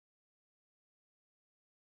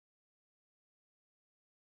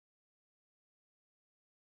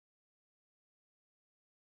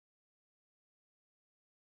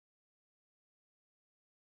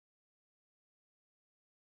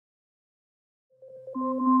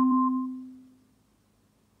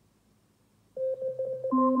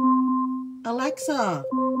Alexa,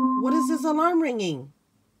 what is this alarm ringing?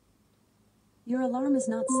 Your alarm is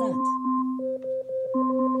not set.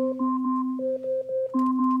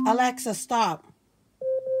 Alexa, stop.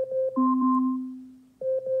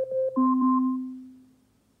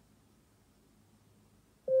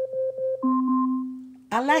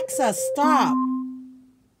 Alexa, stop.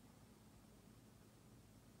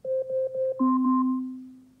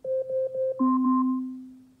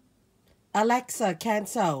 Alexa,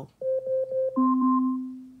 cancel.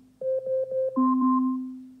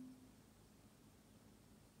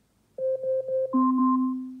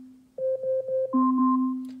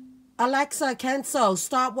 Alexa, cancel.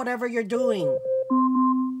 Stop whatever you're doing.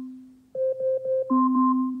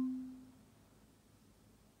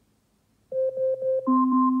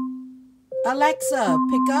 Alexa,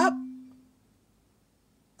 pick up.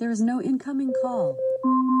 There is no incoming call.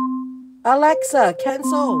 Alexa,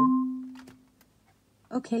 cancel.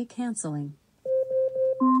 Okay, canceling.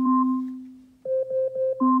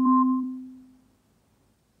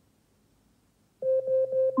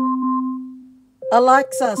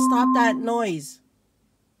 Alexa, stop that noise.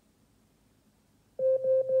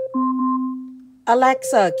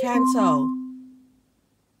 Alexa, cancel.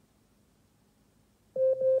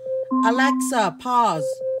 Alexa, pause.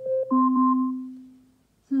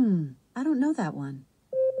 I don't know that one.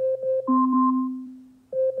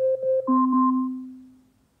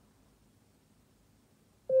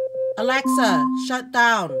 Alexa, shut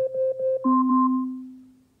down.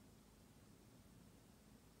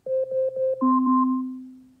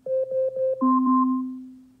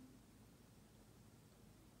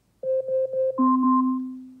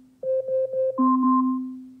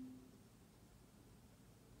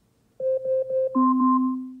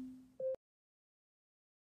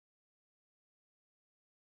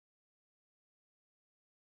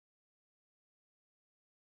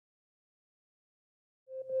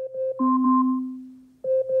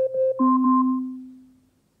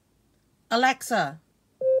 Alexa,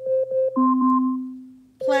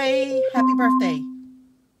 play Happy Birthday.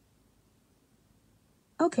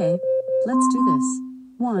 Okay, let's do this.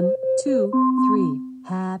 1, 2, 3.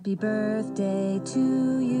 Happy birthday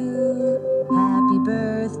to you. Happy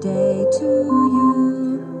birthday to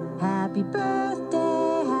you. Happy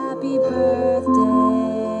birthday, happy birthday.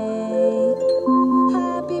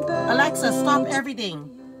 Happy birthday. Alexa, stop everything.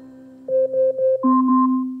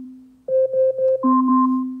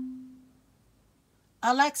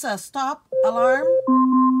 Alexa, stop alarm.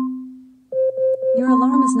 Your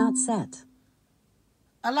alarm is not set.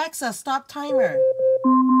 Alexa, stop timer.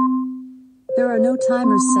 There are no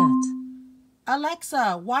timers set.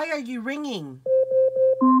 Alexa, why are you ringing?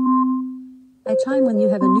 I chime when you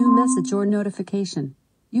have a new message or notification.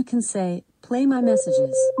 You can say, play my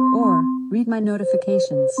messages, or read my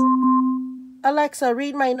notifications. Alexa,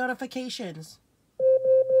 read my notifications.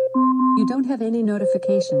 You don't have any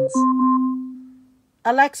notifications.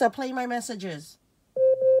 Alexa, play my messages.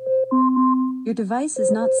 Your device is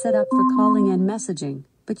not set up for calling and messaging,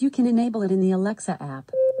 but you can enable it in the Alexa app.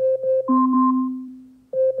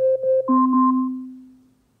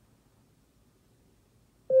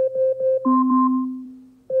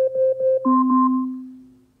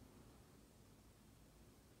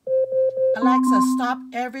 Alexa, stop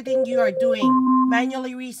everything you are doing.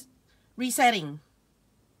 Manually resetting.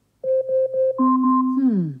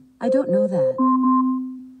 I don't know that.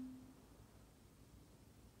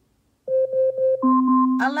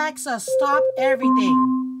 Alexa, stop everything.